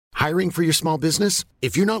Hiring for your small business?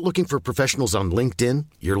 If you're not looking for professionals on LinkedIn,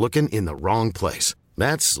 you're looking in the wrong place.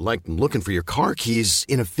 That's like looking for your car keys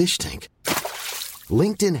in a fish tank.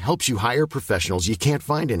 LinkedIn helps you hire professionals you can't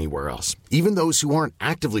find anywhere else, even those who aren't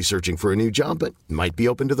actively searching for a new job but might be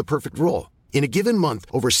open to the perfect role. In a given month,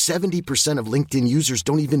 over 70% of LinkedIn users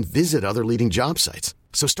don't even visit other leading job sites.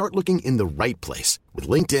 So start looking in the right place. With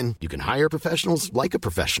LinkedIn, you can hire professionals like a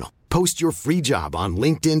professional. Post your free job on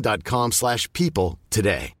linkedin.com/people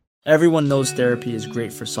today. Everyone knows therapy is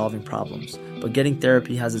great for solving problems, but getting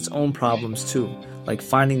therapy has its own problems too, like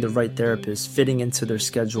finding the right therapist, fitting into their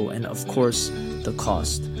schedule, and of course, the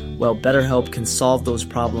cost. Well, BetterHelp can solve those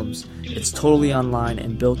problems. It's totally online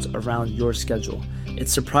and built around your schedule.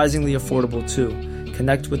 It's surprisingly affordable too.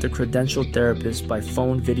 Connect with a credentialed therapist by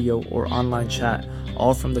phone, video, or online chat,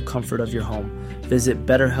 all from the comfort of your home. Visit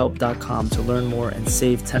BetterHelp.com to learn more and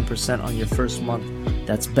save 10% on your first month.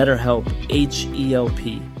 That's BetterHelp,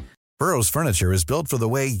 H-E-L-P. Burrow's furniture is built for the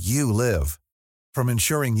way you live. From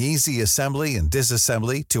ensuring easy assembly and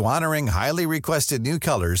disassembly to honoring highly requested new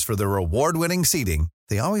colors for their award-winning seating,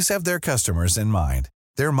 they always have their customers in mind.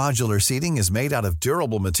 Their modular seating is made out of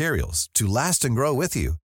durable materials to last and grow with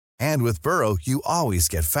you. And with Burrow, you always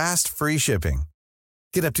get fast, free shipping.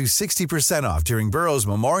 Get up to 60% off during Burrow's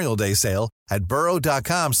Memorial Day sale at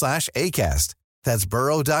burrow.com/ACAST. That's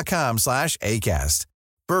burrow.com/ACAST.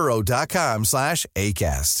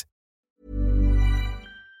 burrow.com/ACAST.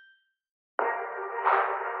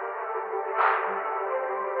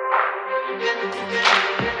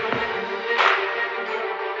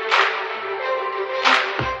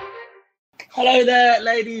 Hello there,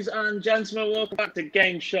 ladies and gentlemen. Welcome back to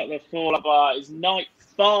Game Shot. The Fall Bar is night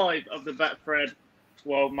 5 of the Betfred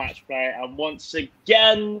World Matchplay, and once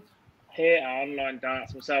again here at Online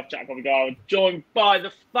Dance, myself, Jack Bobby, joined by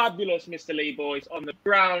the fabulous Mr. Lee Boyce on the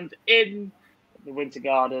ground in the Winter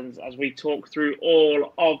Gardens as we talk through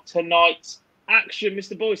all of tonight's action.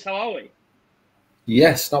 Mr. Boyce, how are we?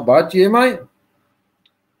 Yes, not bad. You, mate?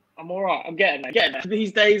 I'm all right. I'm getting there.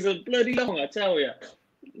 These days are bloody long, I tell you.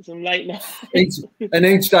 Some late night. Each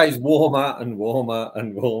day is warmer and warmer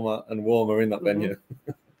and warmer and warmer in that venue.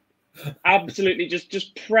 Absolutely,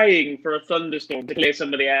 just praying for a thunderstorm to clear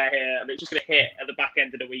some of the air here, and it's just going to hit at the back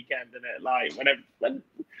end of the weekend. And it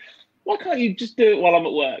why can't you just do it while I'm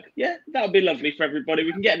at work? Yeah, that would be lovely for everybody.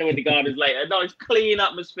 We can get into Winter Gardens later. Nice, clean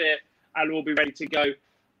atmosphere, and we'll be ready to go.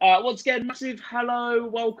 Once again, massive hello,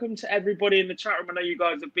 welcome to everybody in the chat room. I know you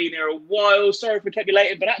guys have been here a while. Sorry if we kept you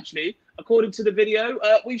late, but actually, according to the video,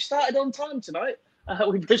 we've started on time tonight.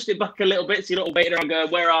 We pushed it back a little bit, so you're not waiting around going,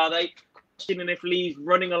 where are they? Questioning if Lee's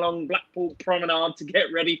running along Blackpool Promenade to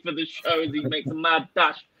get ready for the show as he makes a mad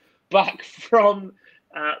dash back from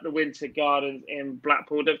the Winter Gardens in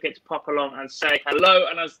Blackpool. Don't forget to pop along and say hello.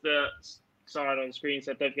 And as the sign on the screen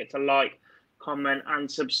said, don't forget to like, comment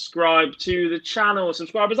and subscribe to the channel.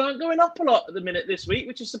 Subscribers aren't going up a lot at the minute this week,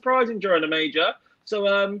 which is surprising during a major.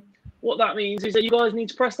 So what that means is that you guys need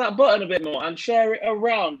to press that button a bit more and share it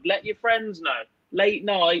around. Let your friends know. Late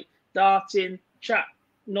night, darting, chat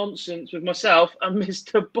nonsense with myself and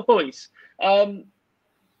Mr. Boyce.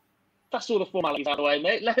 That's all the formalities out of the way,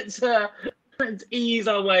 mate. Let's ease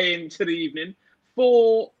our way into the evening.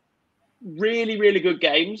 4 really, really good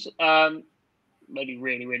games. Maybe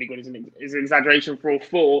really, really good is an exaggeration for all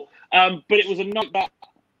 4. But it was a night that,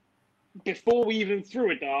 before we even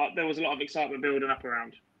threw a dart, there was a lot of excitement building up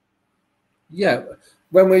around. Yeah.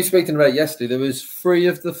 When we were speaking about yesterday, there was 3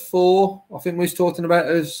 of the 4, I think we was talking about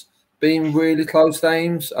as being really close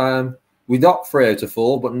games. We got 3 out of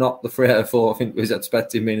 4, but not the 3 out of 4 I think we was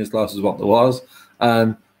expecting being as close as what there was.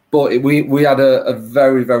 But we had a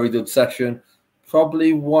very, very good session.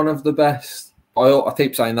 Probably one of the best. I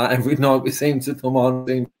keep saying that every night we seem to come on,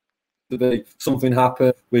 seems to be something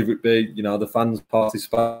happen, whether it be, the fans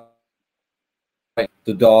participate,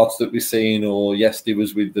 the darts that we've seen, or yesterday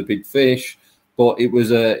was with the big fish. But it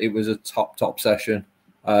was a top session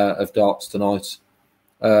of darts tonight.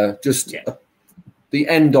 The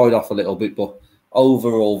end died off a little bit, but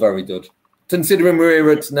overall very good. Considering we're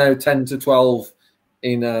at now 10 to 12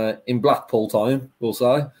 in Blackpool time, we'll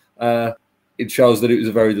say, it shows that it was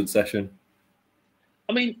a very good session.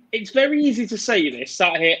 I mean, it's very easy to say this,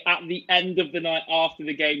 sat here at the end of the night after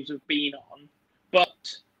the games have been on,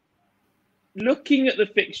 but looking at the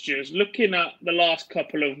fixtures, looking at the last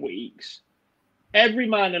couple of weeks, every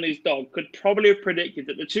man and his dog could probably have predicted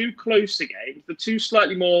that the 2 closer games, the 2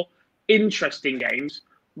 slightly more interesting games,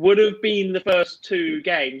 would have been the first 2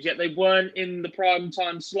 games, yet they weren't in the prime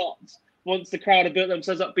time slots once the crowd had built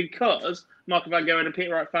themselves up, because Michael Van Gogh and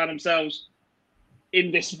Peter Wright found themselves in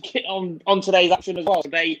this on today's action as well. So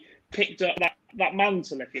they picked up that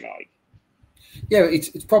mantle, if you like. Yeah,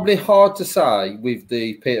 it's probably hard to say with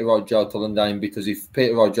the Peter Wright, Joe Cullen dame, because if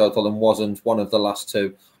Peter Wright, Joe Cullen wasn't one of the last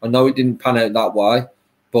two, I know it didn't pan out that way,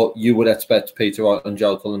 but you would expect Peter Wright and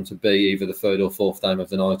Joe Cullen to be either the third or fourth dame of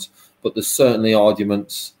the night. But there's certainly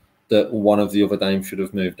arguments that one of the other dames should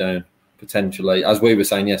have moved down, potentially. As we were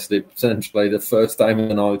saying yesterday, potentially the first dame of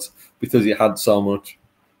the night, because it had so much.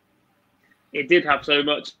 It did have so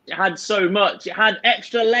much. It had so much. It had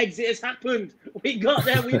extra legs. It has happened. We got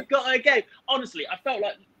there. We've got a game. Honestly, I felt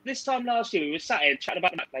like this time last year we were sat here chatting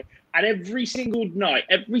about Matchplay, and every single night,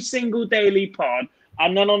 every single daily pod,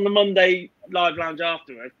 and then on the Monday live lounge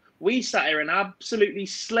afterwards, we sat here and absolutely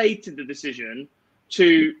slated the decision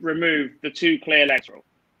to remove the 2 clear legs rule.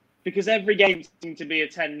 Because every game seemed to be a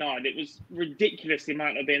 10-9. It was ridiculous the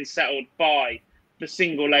amount of being settled by the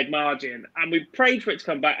single leg margin, and we prayed for it to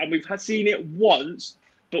come back, and we've seen it once,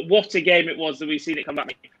 but what a game it was that we've seen it come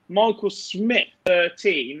back. Michael Smith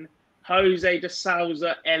 13, Jose de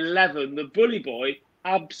Souza 11. The bully boy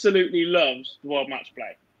absolutely loves the World Match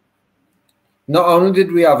Play. Not only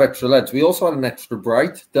did we have extra legs, we also had an extra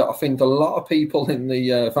break that I think a lot of people in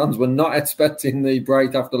the fans were not expecting the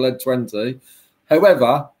break after leg 20.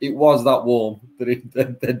 However, it was that warm that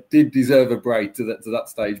it did deserve a break to that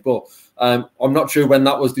stage. But I'm not sure when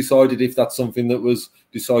that was decided, if that's something that was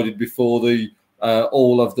decided before the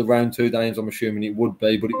all of the round 2 games. I'm assuming it would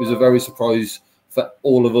be. But it was a very surprise for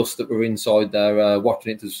all of us that were inside there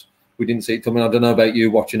watching it, because we didn't see it coming. I don't know about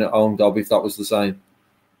you watching at home, Dob, if that was the same.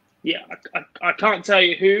 Yeah, I can't tell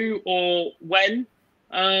you who or when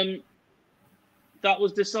that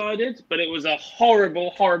was decided, but it was a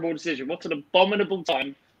horrible, horrible decision. What an abominable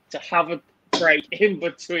time to have a break in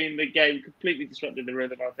between the game. Completely disrupted the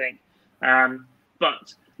rhythm, I think.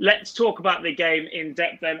 But let's talk about the game in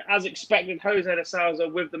depth then. As expected, Jose de Souza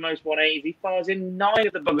with the most 180s. He fires in 9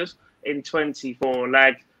 of the buggers in 24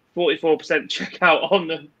 legs. 44% checkout on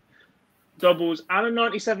the doubles and a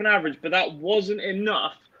 97 average, but that wasn't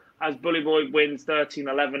enough as Bully Boy wins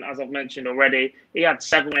 13-11, as I've mentioned already. He had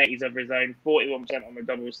 7 80s of his own, 41% on the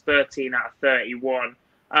doubles, 13 out of 31.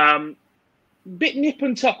 Bit nip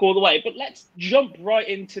and tuck all the way, but let's jump right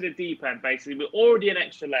into the deep end, basically. We're already in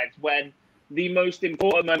extra legs when the most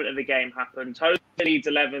important moment of the game happened. Jose leads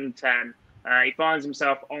 11-10. He finds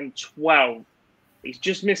himself on 12. He's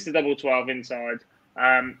just missed the double 12 inside.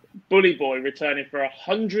 Bully Boy returning for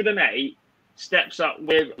 108. Steps up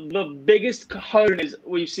with the biggest cojones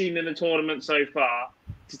we've seen in the tournament so far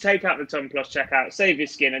to take out the ton plus checkout, save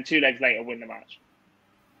his skin, and 2 legs later win the match.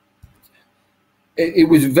 It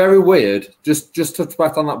was very weird. Just touch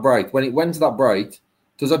back on that break. When it went to that break,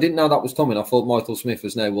 because I didn't know that was coming, I thought Michael Smith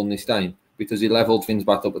has now won this game because he levelled things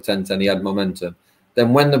back up at 10-10. He had momentum.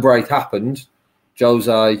 Then when the break happened,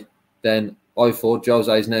 Jose, then I thought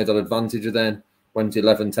Jose's now got advantage of then, went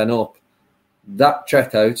 11-10 up. That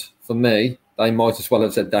checkout, for me, they might as well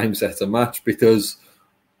have said Dame set a match, because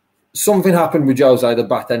something happened with Jose at the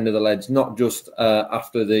back end of the legs, not just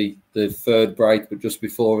after the third break, but just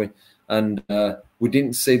before it. And we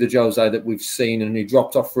didn't see the Jose that we've seen, and he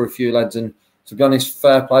dropped off for a few legs. And to be honest,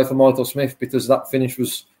 fair play for Michael Smith, because that finish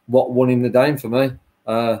was what won him the game for me.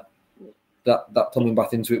 That coming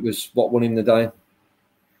back into it was what won him the game.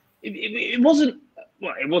 It wasn't,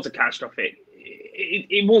 well, it was a catch off it.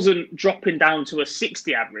 It wasn't dropping down to a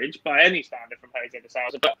 60 average by any standard from Jose de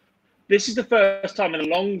Souza, but this is the first time in a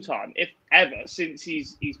long time, if ever, since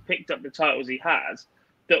he's picked up the titles he has,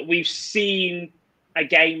 that we've seen a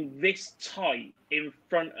game this tight in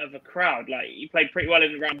front of a crowd. Like, he played pretty well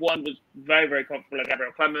in round 1, was very, very comfortable at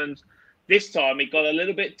Gabriel Clemens. This time, he got a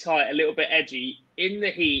little bit tight, a little bit edgy in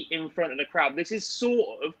the heat in front of the crowd. This is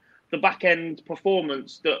sort of the back-end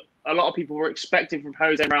performance that a lot of people were expecting from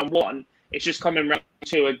Jose in round 1. It's just coming round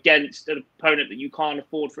 2 against an opponent that you can't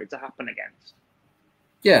afford for it to happen against.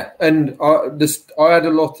 Yeah, and I had a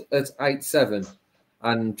lot at 8-7,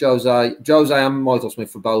 and Jose and Michael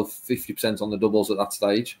Smith were both 50% on the doubles at that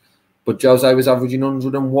stage, but Jose was averaging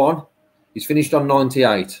 101. He's finished on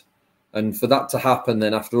 98, and for that to happen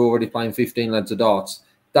then after already playing 15 legs of darts,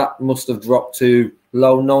 that must have dropped to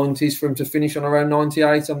low 90s for him to finish on around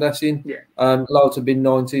 98, I'm guessing. Yeah. Low to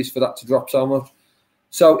mid-90s for that to drop so much.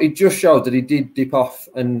 So it just showed that he did dip off,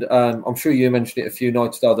 and I'm sure you mentioned it a few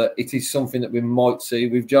nights ago that it is something that we might see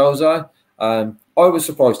with Jose. I was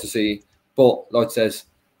surprised to see, but like it says,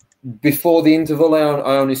 before the interval,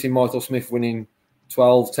 I only see Michael Smith winning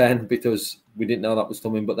 12-10 because we didn't know that was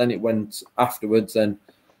coming, but then it went afterwards. And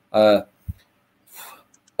fair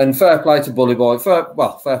play to Bully Boy. Fair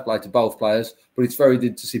play to both players, but it's very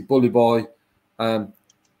good to see Bully Boy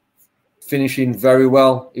finishing very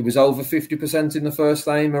well. He was over 50% in the first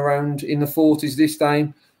game, around in the 40s this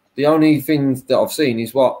time. The only thing that I've seen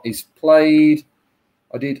is what he's played.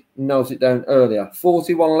 I did note it down earlier.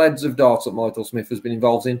 41 leads of darts that Michael Smith has been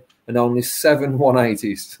involved in, and only 7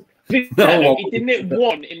 180s. He didn't hit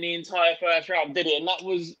one in the entire first round, did he? And that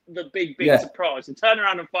was the big surprise. To turn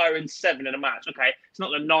around and fire in 7 in a match. Okay, it's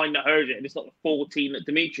not the 9 that Hurd hit, and it's not the 14 that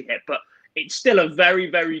Dimitri hit, but it's still a very,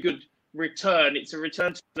 very good return. It's a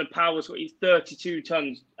return to the power squad. He's 32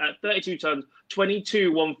 tons,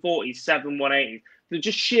 22 140, 7 180. The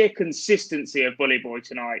just sheer consistency of Bully Boy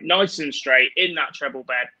tonight, nice and straight in that treble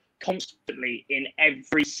bed, constantly in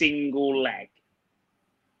every single leg.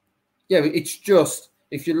 Yeah, it's just,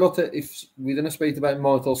 if you look at, if we're going to speak about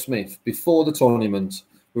Michael Smith, before the tournament,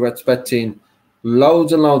 we were expecting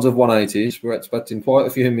loads and loads of 180s. We were expecting quite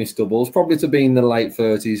a few missed doubles, probably to be in the late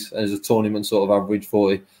 30s as a tournament sort of average,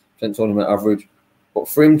 40% tournament average. But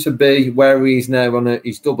for him to be where he is now,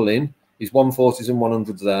 he's doubling, his 140s and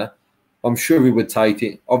 100s there, I'm sure he would take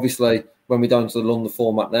it. Obviously, when we go into the London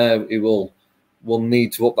format now, he will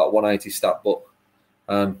need to up that 180 stat. But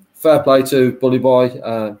fair play to Bully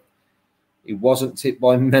Boy. He wasn't tipped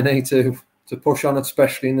by many to push on,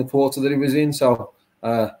 especially in the quarter that he was in. So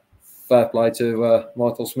fair play to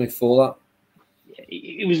Michael Smith for that.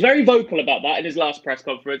 He was very vocal about that in his last press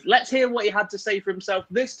conference. Let's hear what he had to say for himself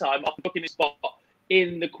this time after booking his spot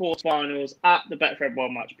in the quarterfinals at the Betfred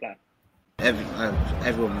World Matchplay.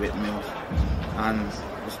 Everyone ripped me off, and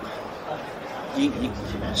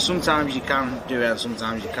sometimes you can do it and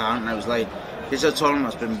sometimes you can't. And I was like, this is a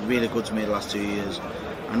tournament that's been really good to me the last 2 years.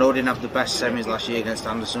 I know I didn't have the best semis last year against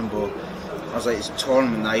Anderson, but I was like, it's a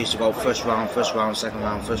tournament that I used to go first round, second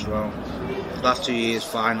round, first round. The last 2 years,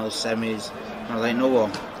 finals, semis. And I was like, no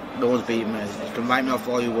one's beating me. You can write me off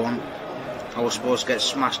all you want. I was supposed to get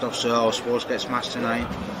smashed off, so I was supposed to get smashed tonight.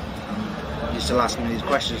 You're still asking me these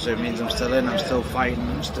questions, so it means I'm still in, I'm still fighting,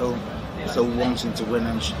 I'm still wanting to win,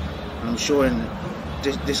 and I'm showing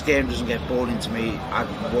this game doesn't get boring to me. I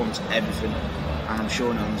want everything, and I'm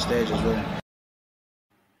showing it on the stage as well.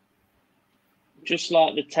 Just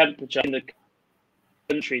like the temperature in the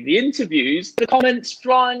country, the interviews, the comments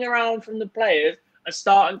flying around from the players are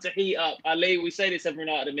starting to heat up. Ali, we say this every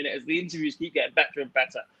night at a minute as the interviews keep getting better and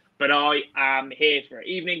better. But I am here for it.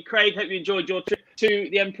 Evening, Craig. Hope you enjoyed your trip to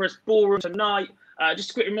the Empress Ballroom tonight.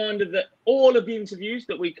 Just a quick reminder that all of the interviews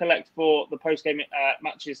that we collect for the post-game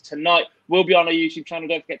matches tonight will be on our YouTube channel.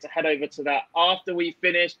 Don't forget to head over to that after we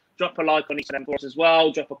finish. Drop a like on each of them for us as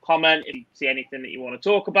well. Drop a comment if you see anything that you want to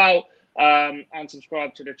talk about. And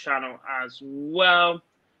subscribe to the channel as well.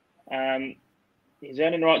 He's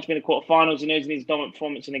earning the right to be in the quarterfinals. He knows he needs a dominant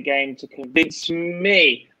performance in a game to convince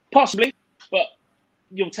me. Possibly, but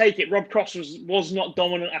you'll take it. Rob Cross was not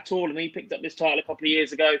dominant at all, and he picked up this title a couple of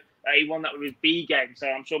years ago. He won that with his B game, so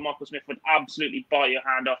I'm sure Michael Smith would absolutely bite your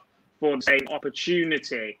hand off for the same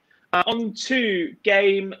opportunity. On to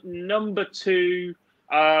game number 2.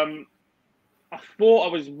 I thought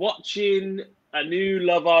I was watching a new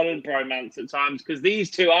Love Island bromance at times because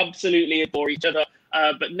these two absolutely adore each other.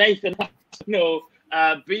 But Nathan Aspinall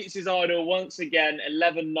beats his idol once again,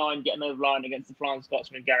 11-9, getting over the line against the Flying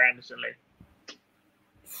Scotsman, Gary Anderson Lee.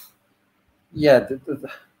 Yeah,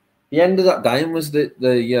 the end of that game was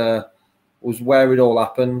was where it all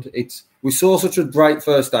happened. We saw such a great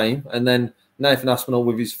first game, and then Nathan Aspinall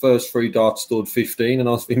with his first 3 darts stood 15, and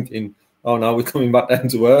I was thinking, oh no, we're coming back down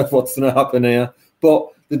to earth. What's going to happen here? But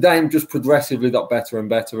the game just progressively got better and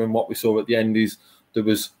better, and what we saw at the end is there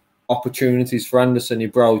was opportunities for Anderson. He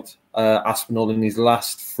broke Aspinall in his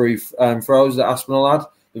last 3 throws that Aspinall had.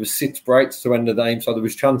 There was 6 breaks to end the game, so there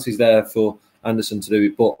was chances there for Anderson to do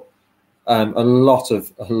it, but a lot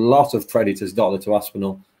of credit has dotted to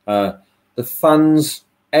Aspinall. The fans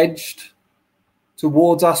edged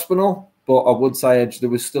towards Aspinall, but I would say there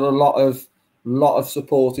was still a lot of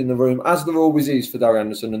support in the room, as there always is for Gary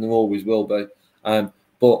Anderson, and there always will be.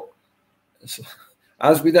 But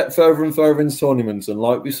as we get further and further into tournaments, and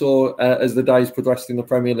like we saw as the days progressed in the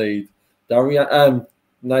Premier League,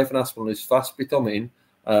 Nathan Aspinall is fast becoming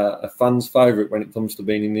a fan's favourite when it comes to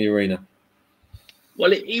being in the arena.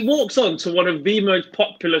 Well, he walks on to one of the most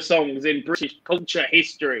popular songs in British culture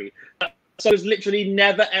history. That song has literally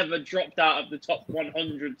never, ever dropped out of the top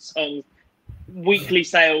 100 songs, weekly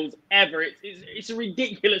sales ever. It's a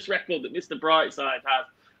ridiculous record that Mr. Brightside has.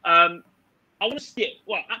 I want to skip.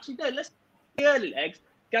 Well, actually, no, let's the early legs.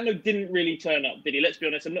 Gano didn't really turn up, did he? Let's be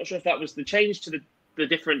honest. I'm not sure if that was the change to the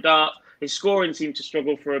different darts. His scoring seemed to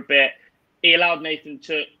struggle for a bit. He allowed Nathan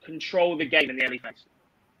to control the game in the early phase.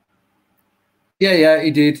 Yeah,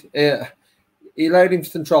 he did. He allowed him to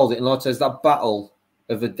control it. And like I says, that battle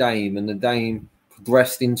of a game, and the game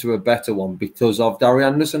progressed into a better one because of Darry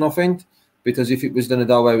Anderson, I think. Because if it was done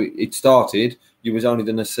the way it started, you was only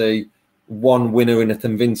going to see one winner in a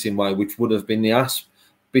convincing way, which would have been the Asp.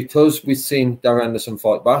 Because we've seen Darry Anderson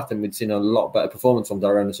fight back and we'd seen a lot better performance from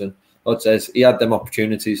Darry Anderson, I'd say he had them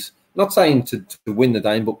opportunities. Not saying to win the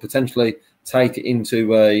game, but potentially take it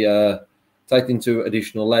into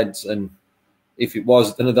additional leads. And if it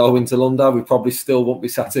was another win to London, we probably still won't be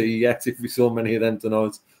sat here yet if we saw many of them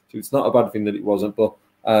tonight. So it's not a bad thing that it wasn't. But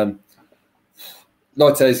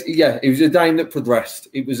like I say, yeah, it was a game that progressed.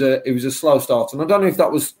 It was a slow start, and I don't know if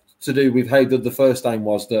that was to do with how good the first game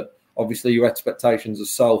was. That obviously your expectations are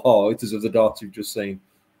so high because of the darts you've just seen.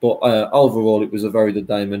 But overall, it was a very good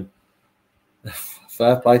game, and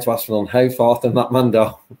fair play to Arsenal. How far can that man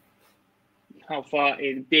go? How far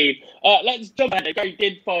indeed. Let's jump ahead. Gary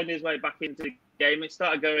did find his way back into the game. It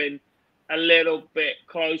started going a little bit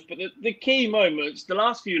close, but the key moments, the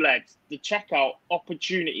last few legs, the checkout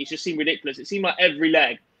opportunities just seemed ridiculous. It seemed like every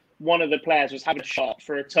leg, one of the players was having a shot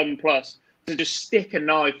for a ton plus to just stick a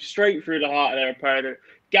knife straight through the heart of their opponent.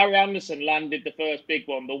 Gary Anderson landed the first big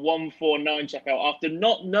one, the 149 checkout, after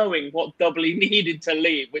not knowing what double he needed to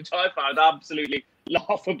leave, which I found absolutely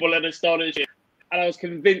laughable and astonishing. And I was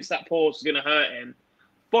convinced that pause was going to hurt him.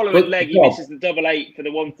 Following leg, he misses the double 8 for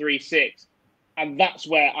the 136. And that's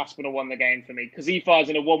where Aspinall won the game for me, because he fires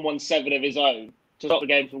in a 117 of his own to stop the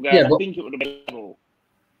game from going. I think it would have been level.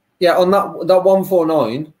 Yeah, on that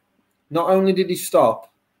 149, not only did he stop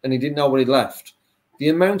and he didn't know what he'd left, the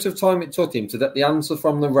amount of time it took him to get the answer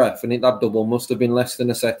from the ref and hit that double must have been less than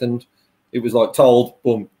a second. It was like told,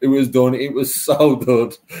 boom, it was done. It was so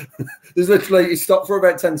good. There's literally, he stopped for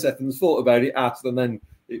about 10 seconds, thought about it, asked, and then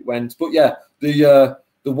it went. But yeah, the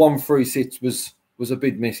 136 was a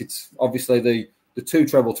big miss. It's obviously the two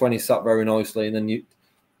treble 20s sat very nicely, and then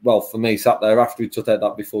for me, sat there after he took out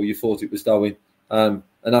that before you thought it was going. And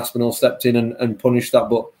Aspinall stepped in and punished that.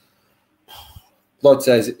 But Lloyd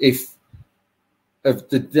says, if of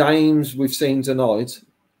the games we've seen tonight,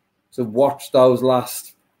 to watch those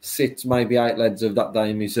last 6, maybe 8 legs of that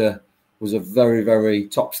game was a very, very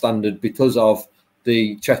top standard because of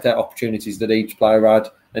the checkout opportunities that each player had,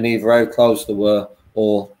 and either how close they were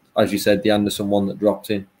or, as you said, the Anderson one that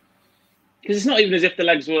dropped in. Because it's not even as if the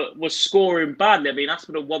legs were scoring badly. I mean,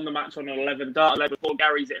 Aspinall won the match on an 11 dart leg before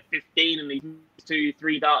Gary's at 15, and he's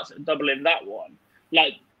 2-3 darts at double in that one.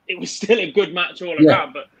 Like, it was still a good match all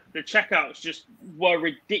around, but the checkouts just were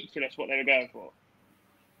ridiculous what they were going for.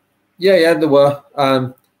 Yeah, they were.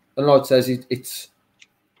 And Lloyd says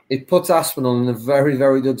it puts Aspinall in a very,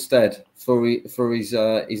 very good stead for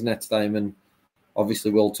his next game, and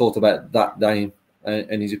obviously we'll talk about that game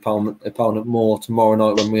and his opponent more tomorrow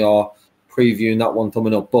night when we are previewing that one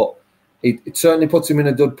coming up. But it certainly puts him in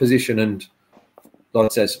a good position. And like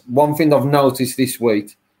it says, one thing I've noticed this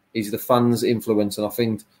week is the fans' influence, and I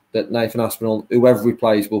think that Nathan Aspinall, whoever he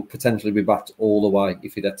plays, will potentially be backed all the way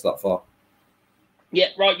if he gets that far. Yeah,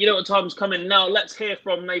 right. You know what time's coming now. Let's hear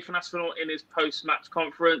from Nathan Aspinall in his post-match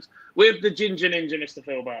conference with the Ginger Ninja, Mr.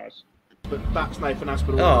 Phil Bowers. But that's Nathan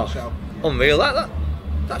Aspinall. Unreal.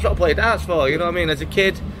 That's what I played darts for, you know what I mean? As a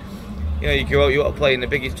kid, you grow up, you want to play in the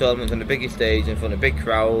biggest tournaments on the biggest stage in front of big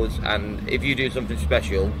crowds, and if you do something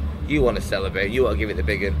special, you want to celebrate, you want to give it the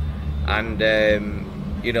big one. And,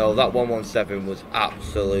 that 117 was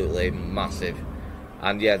absolutely massive.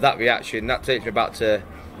 And, yeah, that reaction, that takes me back to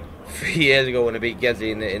 3 years ago when I beat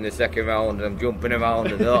Gezi in the second round, and I'm jumping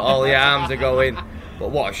around and all the arms are going.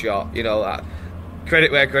 But what a shot,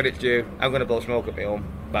 credit where credit's due. I'm going to blow smoke at my own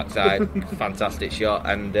backside. Fantastic shot,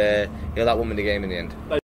 and that won me the game in the end.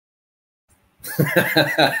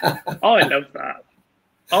 Oh, I love that.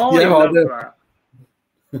 I love that.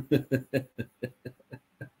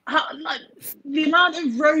 The amount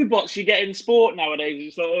of robots you get in sport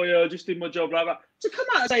nowadays, it's like, just do my job, blah, blah. To come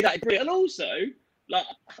out and say that is brilliant. And also,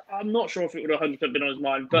 I'm not sure if it would have 100% been on his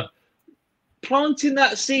mind, but planting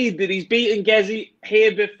that seed that he's beaten Gezi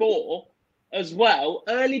here before as well,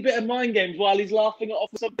 early bit of mind games while he's laughing it off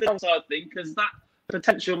something else, I think, because that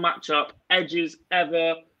potential matchup edges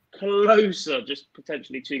ever closer, just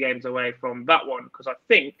potentially 2 games away from that one, because I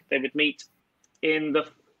think they would meet in the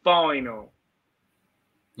final.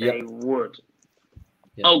 Yep. They would.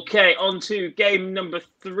 Yep. Okay, on to game number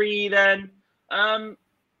 3 then.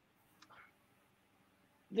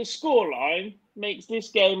 The scoreline makes this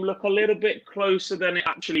game look a little bit closer than it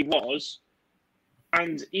actually was.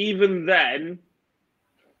 And even then,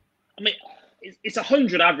 I mean, it's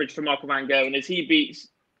 100 average for Michael Van Gogh as he beats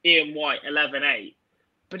Ian White 11-8.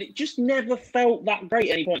 But it just never felt that great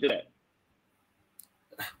at any point, did it?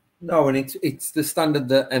 No, and it's the standard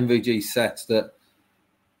that MVG sets that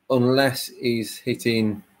unless he's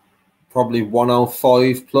hitting probably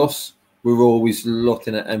 105 plus, we're always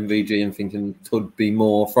looking at MVG and thinking could be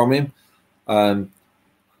more from him. A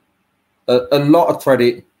lot of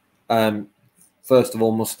credit, first of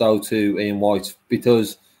all, must go to Ian White,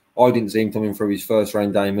 because I didn't see him coming through his first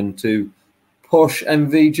round game, and to push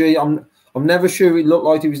MVG, I'm never sure he looked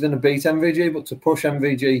like he was going to beat MVG, but to push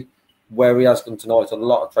MVG where he has done tonight, a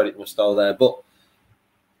lot of credit must go there. But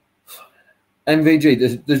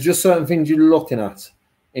MVG, there's just certain things you're looking at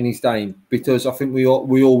in his game, because I think we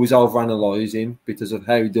always overanalyze him because of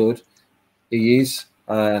how good he is,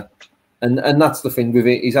 and that's the thing with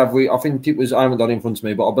it. His average, I think it was, I haven't got it in front of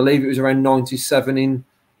me, but I believe it was around 97 in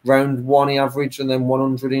round 1 he averaged, and then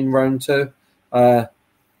 100 in round 2.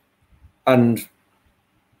 And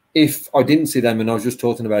if I didn't see them and I was just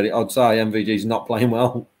talking about it, I'd say MVG's not playing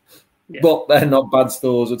well. Yeah. But they're not bad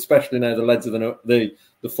scores, especially now the leads of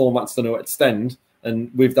the format's going to extend,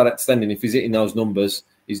 and with that extending, if he's hitting those numbers,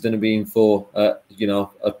 he's going to be in for a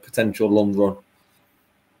potential long run.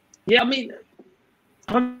 Yeah, I mean,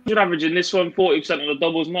 100 average in this one, 40% on the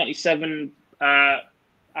doubles, 97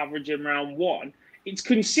 average in round 1. It's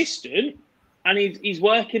consistent, and he's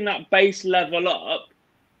working that base level up.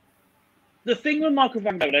 The thing with Michael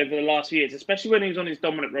van Gerwen over the last few years, especially when he was on his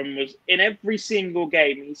dominant run, was in every single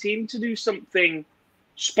game, he seemed to do something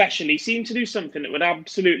special. He seemed to do something that would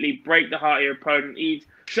absolutely break the heart of your opponent. He'd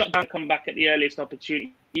shut down, come back at the earliest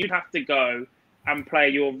opportunity. You'd have to go and play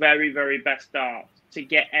your very, very best dart to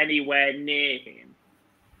get anywhere near him.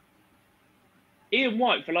 Ian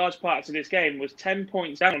White, for large parts of this game, was 10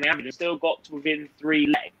 points down on the average and still got to within 3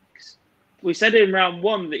 legs. We said in round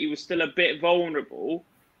 1 that he was still a bit vulnerable.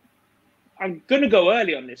 I'm going to go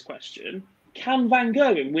early on this question. Can Van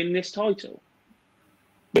Gerwen win this title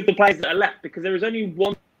with the players that are left? Because there is only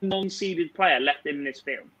one non-seeded player left in this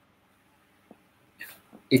field.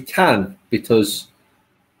 It can, because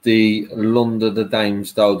the longer the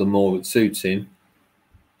games go, the more it suits him.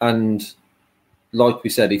 And like we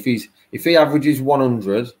said, if he averages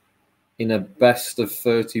 100 in a best of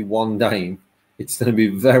 31 game, it's going to be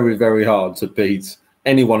very, very hard to beat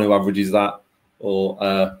anyone who averages that,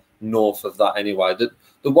 or north of that anyway.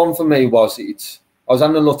 The one for me was, I was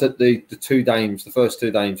having a look at the first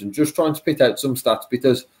two games, and just trying to pick out some stats,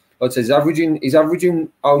 because like I said, he's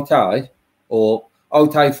averaging okay, or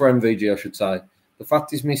okay for MVG, I should say. The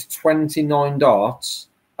fact he's missed 29 darts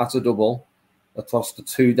at a double across the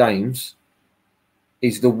 2 games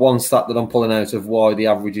is the one stat that I'm pulling out of why the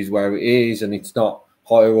average is where it is, and it's not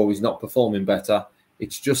higher or he's not performing better.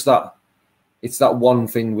 It's just that it's that one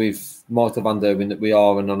thing with Michael van Gerwen that we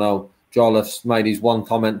are, and I know Jarlath's made his one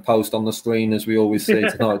comment post on the screen, as we always see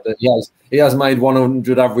tonight, that he has made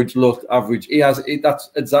 100 average look average.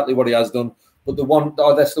 That's exactly what he has done. But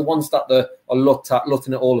that's the one stat that I looked at,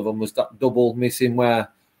 looking at all of them, was that double missing, where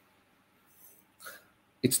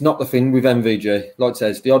it's not the thing with MVG. Like I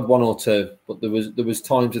said, it's the odd 1 or 2, but there was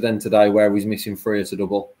times then today where he's missing 3 at a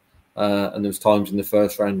double, and there was times in the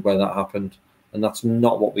first round where that happened, and that's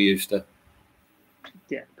not what we used to.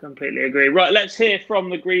 Yeah, completely agree. Right, let's hear from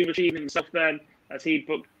the Green Machine himself then, as he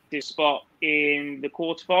booked his spot in the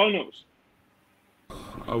quarterfinals.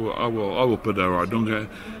 I will put that right. Don't get.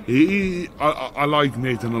 I like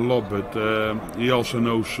Nathan a lot, but he also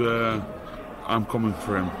knows I'm coming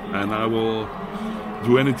for him, and I will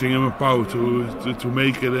do anything in my power to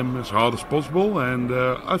make it him as hard as possible. And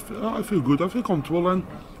I feel good. I feel comfortable, and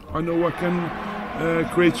I know I can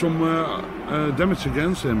create some damage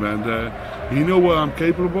against him, and he knows what I'm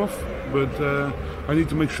capable of. But I need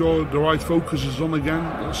to make sure the right focus is on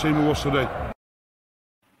again, same as it was today.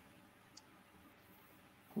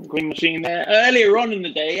 Green Machine there. Earlier on in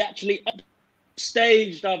the day, he actually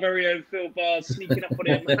upstaged our very own Phil Bars, sneaking up on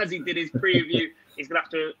him as he did his preview. He's going to have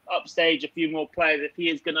to upstage a few more players if he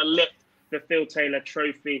is going to lift the Phil Taylor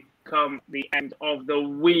Trophy come the end of the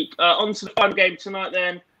week. On to the final game tonight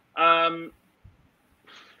then.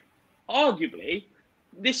 Arguably,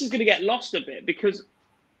 this is going to get lost a bit, because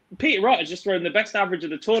Peter Wright has just thrown the best average of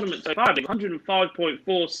the tournament so far,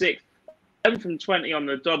 105.46, 11 from 20 on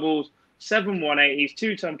the doubles, 7 180s,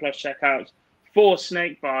 2 10-plus checkouts, 4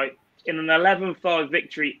 snake bite in an 11-5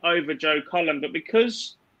 victory over Joe Cullen. But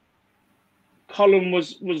because Cullen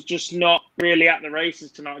was just not really at the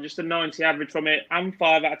races tonight, just a 90 average from it and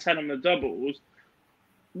 5 out of 10 on the doubles,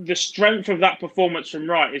 the strength of that performance from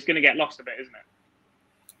Wright is going to get lost a bit, isn't it?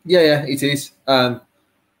 Yeah, it is.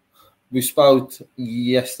 We spoke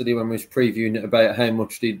yesterday when we was previewing it about how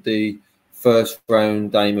much did the first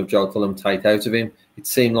round game of Joe Cullen take out of him. It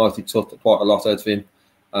seemed like he took quite a lot out of him.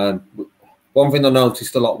 one thing I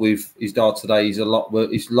noticed a lot with his darts today is a lot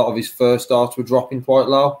of his first darts were dropping quite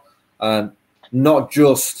low, not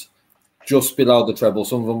just below the treble.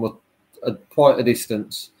 Some of them were at quite a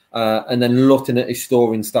distance. And then looking at his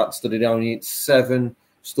scoring stats, that it only hit 7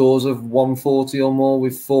 stores of 140 or more,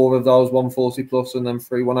 with 4 of those 140 plus and then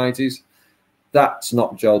 3 180s. That's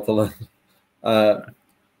not Joel Cullen.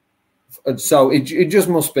 And so it just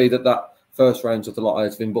must be that first round took a lot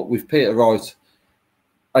out of him. But with Peter Wright,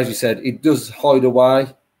 as you said, it does hide away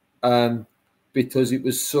because it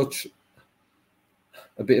was such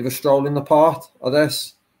a bit of a stroll in the park, I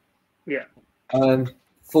guess. Yeah.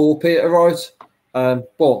 For Peter Wright.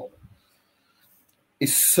 But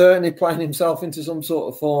he's certainly playing himself into some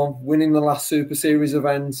sort of form, winning the last Super Series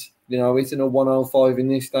event, hitting a 105 in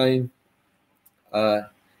this game.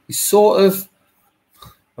 He's sort of,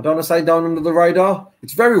 I don't want to say down under the radar.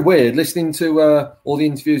 It's very weird listening to all the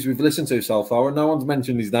interviews we've listened to so far, and no one's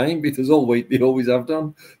mentioned his name because all week they always have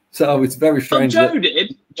done. So it's very strange. Joe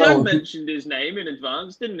did. Joe mentioned his name in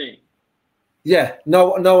advance, didn't he? Yeah, no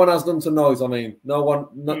one has done to noise. I mean, no one,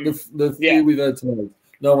 the few we've heard tonight,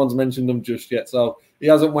 no one's mentioned them just yet. So he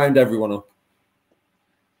hasn't wound everyone up.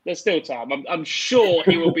 There's still time. I'm sure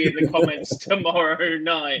he will be in the comments tomorrow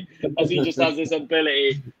night, as he just has this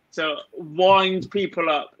ability to wind people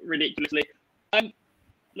up ridiculously.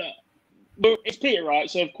 Look, it's Peter Wright,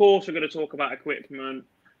 so of course we're going to talk about equipment.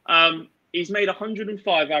 He's made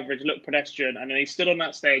 105 average look pedestrian, and then he stood on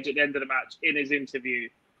that stage at the end of the match in his interview,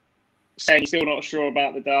 saying he's still not sure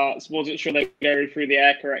about the darts, wasn't sure they were going through the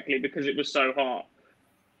air correctly because it was so hot.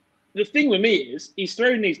 The thing with me is he's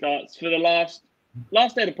thrown these darts for the last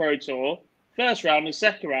day of the Pro Tour, first round and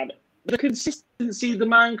second round. The consistency the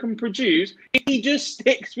man can produce, if he just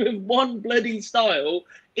sticks with one bloody style,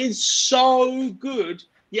 is so good,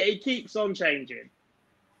 yet he keeps on changing.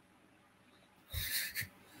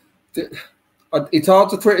 It's hard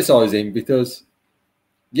to criticise him because...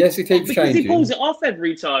 Yes, he keeps changing. He pulls it off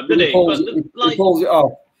every time, doesn't he? He pulls it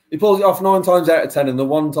off. He pulls it off 9 times out of 10, and the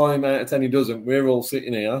 1 time out of 10 he doesn't, we're all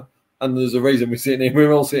sitting here, and there's a reason we're sitting here.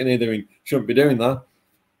 We're all sitting here shouldn't be doing that.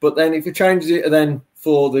 But then if he changes it then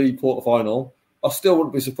for the quarterfinal, I still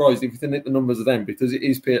wouldn't be surprised if he can hit the numbers of them because it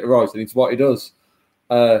is Peter Wright and it's what he does.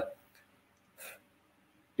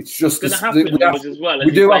 It's just going to have the numbers as well.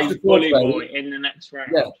 We do have to talk about it in the next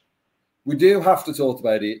round. Yeah, we do have to talk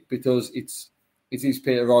about it because it is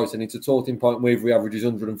Peter Wright, and it's a talking point whether he averages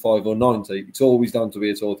 105 or 90. It's always down to be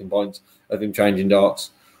a talking point of him changing darts.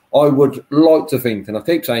 I would like to think, and I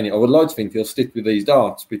keep saying it, I would like to think he'll stick with these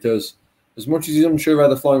darts because as much as he's unsure how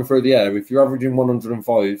they're flying through the air, if you're averaging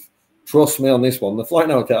 105, trust me on this one, they're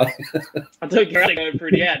flying okay. I don't care how they're going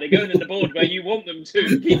through the air. They're going in the board where you want them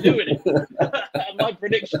to. Keep doing it. My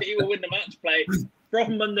prediction he will win the match play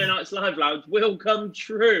from Monday Night's Live Lounge will come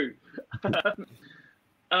true.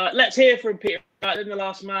 Let's hear from Peter Wright, then the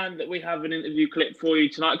last man that we have an interview clip for you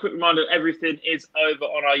tonight. A quick reminder, everything is over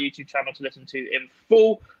on our YouTube channel to listen to in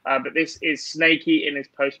full. But this is Snakey in his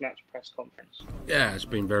post-match press conference. Yeah, it's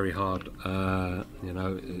been very hard.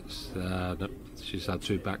 It's she's had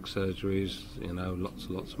 2 back surgeries.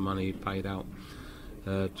 Lots of money paid out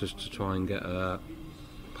just to try and get her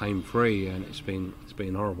pain-free, and it's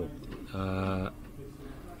been horrible.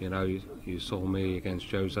 You saw me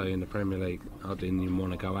against Jose in the Premier League. I didn't even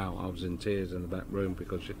want to go out. I was in tears in the back room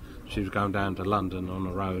because she was going down to London on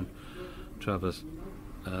her own to have an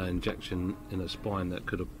injection in her spine that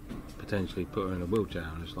could have potentially put her in a wheelchair.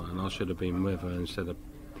 And I should have been with her instead of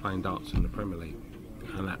playing darts in the Premier League.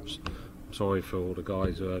 And that's sorry for all the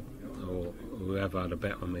guys who had, or whoever had a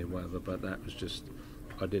bet on me, whatever. But that was just,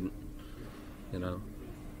 I didn't,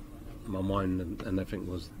 my mind and everything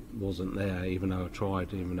wasn't there, even though I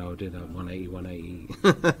tried, even though I did have 180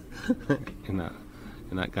 in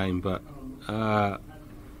that game, but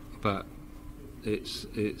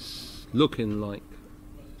it's looking like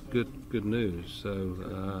good news.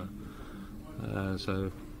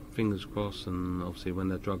 So fingers crossed, and obviously when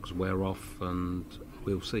the drugs wear off, and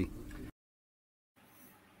we'll see.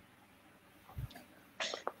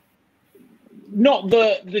 Not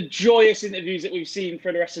the joyous interviews that we've seen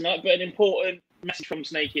for the rest of the night, but an important message from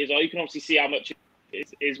Snakey as well. You can obviously see how much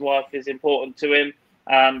his wife is important to him.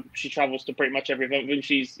 She travels to pretty much every event with him.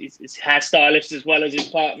 She's his hairstylist as well as his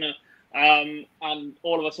partner. And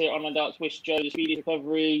all of us here at Online Darts wish Joe a speedy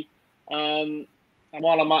recovery. And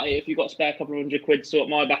while I'm at it, if you've got to spare a couple of £100 to sort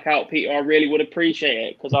my back out, Peter, I really would appreciate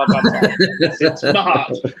it because I've had that since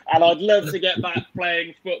March. And I'd love to get back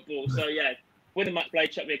playing football. So, yeah. Win the match play,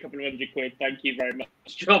 chuck me a couple of £100. Thank you very much.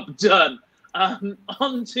 Job done.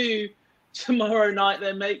 On to tomorrow night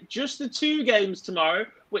then, mate. Just the 2 games tomorrow,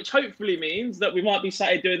 which hopefully means that we might be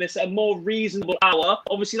sat here doing this at a more reasonable hour.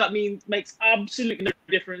 Obviously, that makes absolutely no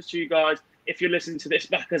difference to you guys if you're listening to this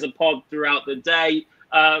back as a pod throughout the day.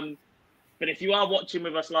 But if you are watching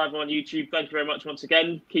with us live on YouTube, thank you very much once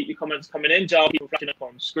again. Keep your comments coming in. Jar, people flashing up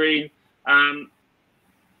on screen.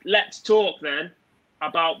 Let's talk then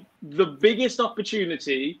about the biggest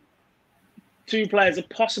opportunity 2 players are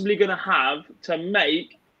possibly going to have to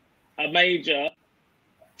make a major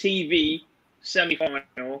TV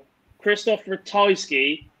semi-final. Krzysztof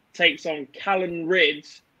Ratajski takes on Callum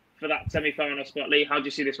Ridge for that semi-final spot. Lee, how do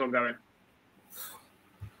you see this one going?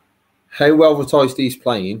 How well Ratajski's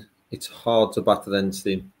playing, it's hard to battle against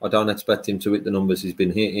him. I don't expect him to hit the numbers he's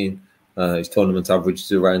been hitting. His tournament average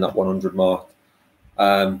is around that 100 mark.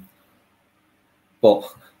 But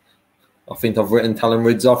I think I've written Callum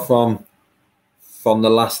Ridge off from the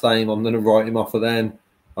last game. I'm going to write him off of then.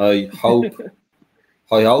 I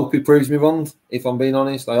hope he proves me wrong, if I'm being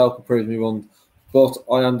honest. I hope he proves me wrong. But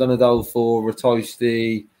I am going to go for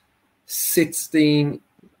Ratajski 16-10.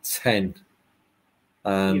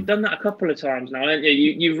 You've done that a couple of times now, haven't you?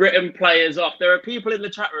 You've written players off. There are people in the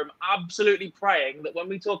chat room absolutely praying that when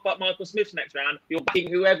we talk about Michael Smith's next round, you're backing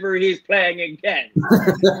whoever he is playing against.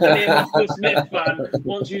 The Michael Smith fan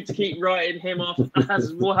wants you to keep writing him off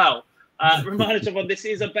as well. Reminder to everyone, this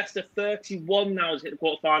is a best of 31 now to hit the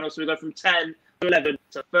quarterfinals. So we go from 10 to 11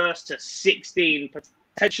 to first to 16,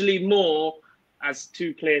 potentially more as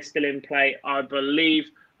 2 clear still in play, I believe.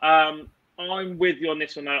 I'm with you on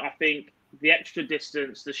this one, though. I think the extra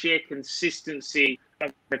distance, the sheer consistency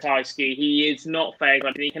of Ratajski, he is not fake.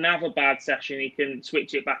 He can have a bad session. He can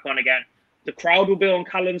switch it back on again. The crowd will be on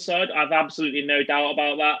Callum's side. I've absolutely no doubt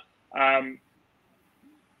about that.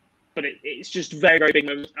 But it's just very, very big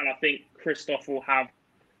moments. And I think Krzysztof will have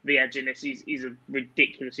the edge in this. He's a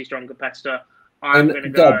ridiculously strong competitor. I'm going to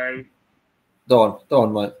go... Go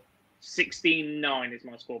on, mate. 16-9 is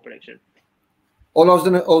my score prediction. All I was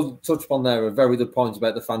going to touch upon there are very good points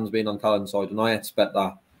about the fans being on Callum's side, and I expect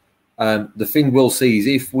that. The thing we'll see is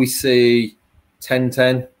if we see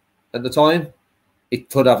 10-10 at the time, it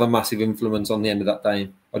could have a massive influence on the end of that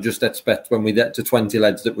game. I just expect when we get to 20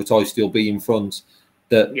 leads that Ratajski will be in front,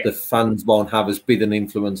 that the fans won't have as big an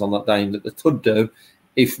influence on that game that they could do.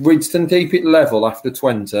 If Ridge can keep it level after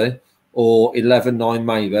 20 or 11-9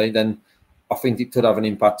 maybe, then I think it could have an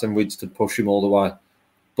impact and Ridge could push him all the way.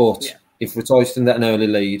 But if Ratajski can get an early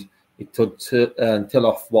lead, it could tell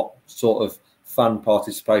off what sort of fan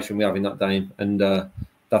participation we have in that game. And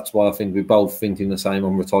that's why I think we're both thinking the same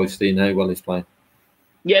on Ratajski and how well he's playing.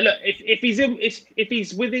 Yeah, look, if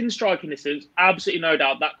he's within striking distance, absolutely no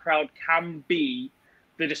doubt that crowd can be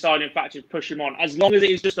the deciding factor to push him on, as long as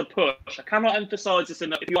it is just a push. I cannot emphasise this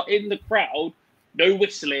enough. If you are in the crowd, no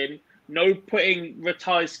whistling, no putting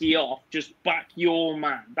Ratajski off, just back your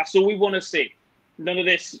man. That's all we want to see. None of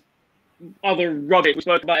this other rubbish. We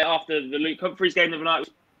spoke about it after the Luke Humphries game the other night.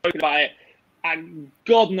 We spoke about it, and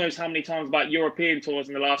God knows how many times about European tours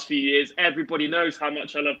in the last few years. Everybody knows how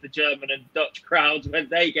much I love the German and Dutch crowds when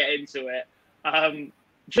they get into it.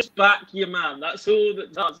 Just back your man. That's all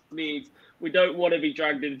that Darts needs. We don't want to be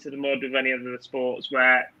dragged into the mud with any of the sports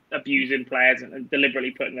where abusing players and deliberately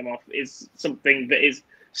putting them off is something that is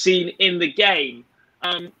seen in the game.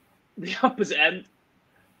 The opposite end,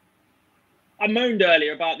 I moaned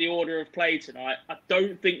earlier about the order of play tonight. I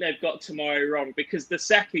don't think they've got tomorrow wrong, because the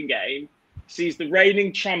second game sees the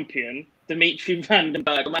reigning champion, Dimitri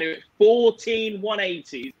Vandenberg, 14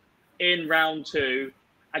 180s in round 2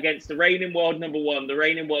 against the reigning world number 1, the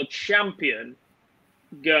reigning world champion,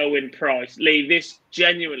 Gerwyn Price. Lee, this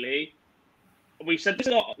genuinely, we've said this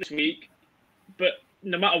a lot this week, but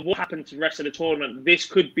no matter what happens to the rest of the tournament, this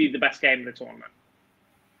could be the best game of the tournament.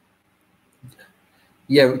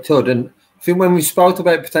 Yeah, it could. And I think when we spoke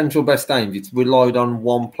about potential best games, it's relied on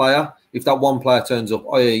one player. If that one player turns up,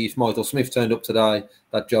 i.e. if Michael Smith turned up today,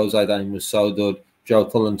 that Jose game was so good. Joe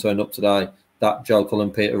Cullen turned up today, that Joe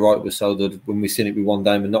Cullen Peter Wright was so good when we seen it with one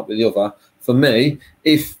game and not with the other. For me,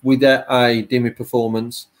 if we get a Dimmy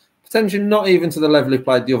performance, potentially not even to the level he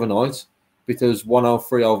played the other night, because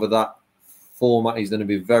 103 over that format is going to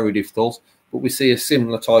be very difficult, but we see a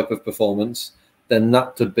similar type of performance, then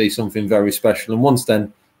that could be something very special. And once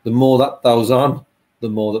then, the more that goes on, the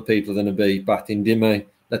more that people are going to be batting Dimmy.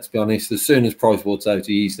 Let's be honest, as soon as Price walks out,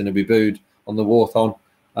 he's going to be booed on the Wharton.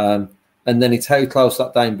 And then it's how close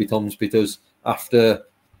that game becomes, because after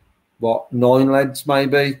 9 leads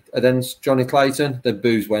maybe against Johnny Clayton, the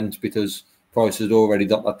boos went because Price had already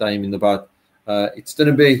got that game in the bag. It's going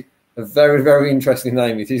to be a very, very interesting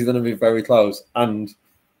game. It is going to be very close. And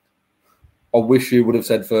I wish you would have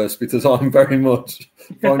said first, because I'm very much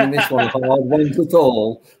finding this one a hard one at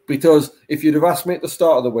all. Because if you'd have asked me at the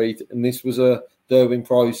start of the week and this was a Derwin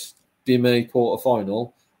Price Dimmy quarter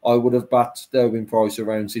final, I would have backed Derwin Price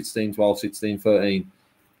around 16-12, 16-13.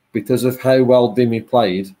 Because of how well Dimmy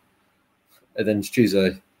played against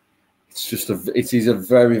Chizzy, it is a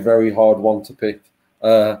very, very hard one to pick.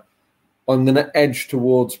 I'm going to edge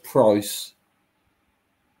towards Price.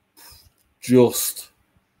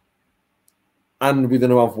 And we're going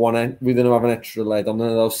to have an extra leg. I'm going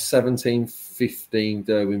to go 17-15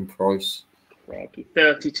 Derwin Price.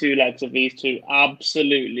 32 legs of these two,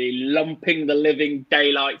 absolutely lumping the living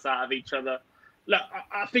daylights out of each other. Look,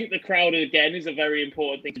 I think the crowd again is a very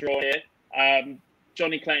important thing to draw here.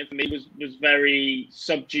 Johnny Clayton for me was very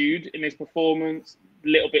subdued in his performance, a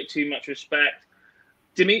little bit too much respect.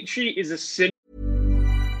 Dimitri is a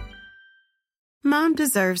Mom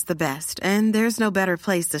deserves the best, and there's no better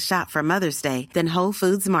place to shop for Mother's Day than Whole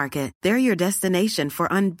Foods Market. They're your destination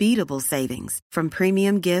for unbeatable savings, from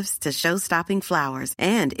premium gifts to show-stopping flowers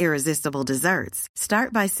and irresistible desserts.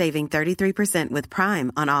 Start by saving 33% with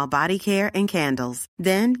Prime on all body care and candles.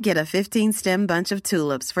 Then get a 15-stem bunch of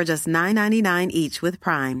tulips for just $9.99 each with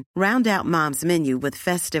Prime. Round out Mom's menu with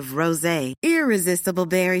festive rosé, irresistible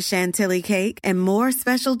berry chantilly cake, and more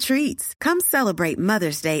special treats. Come celebrate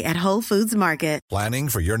Mother's Day at Whole Foods Market. Planning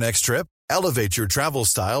for your next trip? Elevate your travel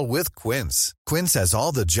style with Quince. Quince has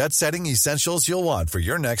all the jet-setting essentials you'll want for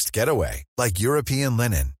your next getaway, like European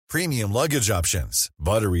linen, premium luggage options,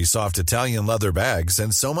 buttery soft Italian leather bags,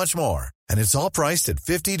 and so much more. And it's all priced at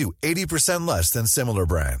 50 to 80% less than similar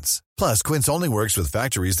brands. Plus, Quince only works with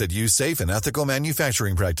factories that use safe and ethical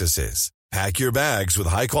manufacturing practices. Pack your bags with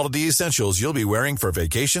high-quality essentials you'll be wearing for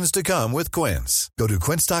vacations to come with Quince. Go to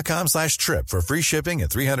quince.com/trip for free shipping and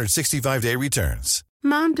 365-day returns.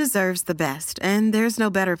 Mom deserves the best, and there's no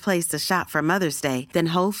better place to shop for Mother's Day than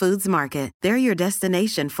Whole Foods Market. They're your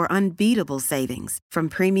destination for unbeatable savings, from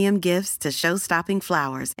premium gifts to show-stopping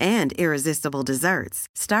flowers and irresistible desserts.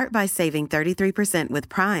 Start by saving 33% with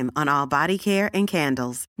Prime on all body care and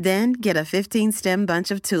candles. Then get a 15-stem bunch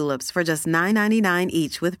of tulips for just $9.99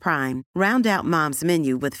 each with Prime. Round out Mom's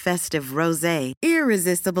menu with festive rosé,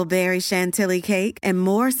 irresistible berry chantilly cake, and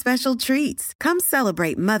more special treats. Come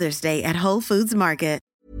celebrate Mother's Day at Whole Foods Market.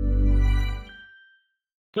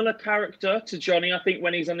 Similar character to Johnny, I think,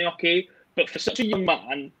 when he's on the hockey, but for such a young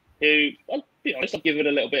man who, I'll be honest, I've given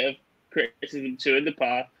a little bit of criticism to in the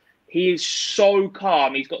past, he is so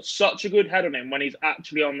calm. He's got such a good head on him when he's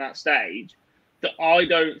actually on that stage that I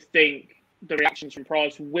don't think the reactions from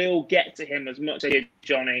Price will get to him as much as it did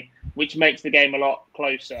Johnny, which makes the game a lot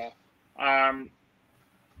closer. That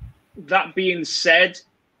being said,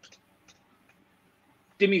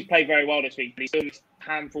 Dimmy's played very well this week, but he still missed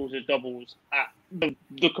handfuls of doubles at the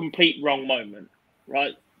complete wrong moment,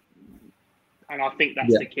 right? And I think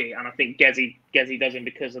that's the key. And I think Gezi does him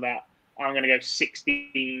because of that. I'm going to go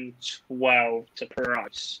 16-12 to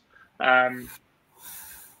Price.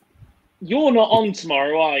 You're not on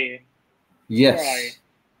tomorrow, are you? Yes.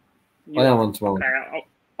 I am on tomorrow. Okay.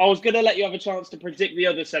 I was going to let you have a chance to predict the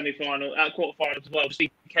other semi-final, quarter-final as well, just in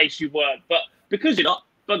case you weren't. But because you're not,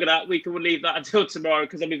 bugger that, we can leave that until tomorrow,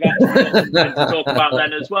 because I'll be back to talk about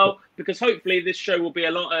then as well. Because hopefully this show will be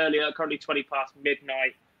a lot earlier, currently 20 past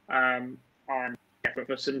midnight. I'm desperate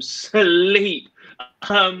for some sleep.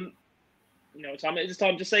 Time it's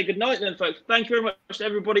time to say goodnight then, folks. Thank you very much to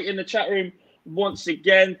everybody in the chat room once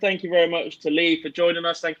again. Thank you very much to Lee for joining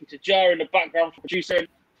us. Thank you to Jar in the background for producing,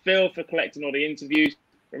 Phil for collecting all the interviews.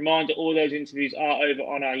 Reminder, all those interviews are over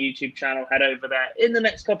on our YouTube channel. Head over there in the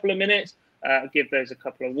next couple of minutes. Give those a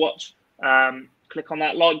couple of watch. Click on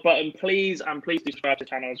that like button, please. And please do subscribe to the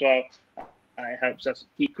channel as well. It helps us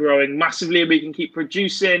keep growing massively and we can keep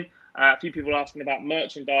producing. A few people asking about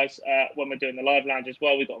merchandise when we're doing the live lounge as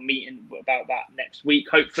well. We've got a meeting about that next week,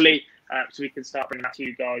 hopefully, so we can start bringing that to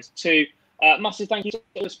you guys too. Massive thank you to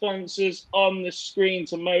all the sponsors on the screen,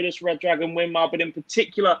 to Modus, Red Dragon, Winmar, but in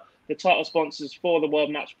particular, the title sponsors for the World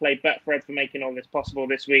Matchplay, Betfred, for making all this possible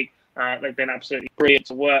this week. They've been absolutely brilliant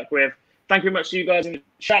to work with. Thank you very much to you guys in the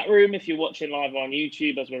chat room. If you're watching live on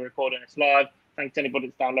YouTube as we're recording this live, thanks to anybody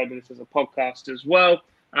that's downloaded this as a podcast as well.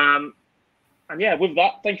 And yeah, with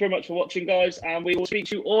that, thank you very much for watching, guys. And we will speak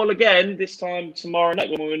to you all again this time tomorrow night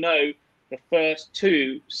when we will know the first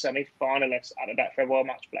two semi-finalists at the Betfred World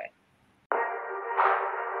Matchplay.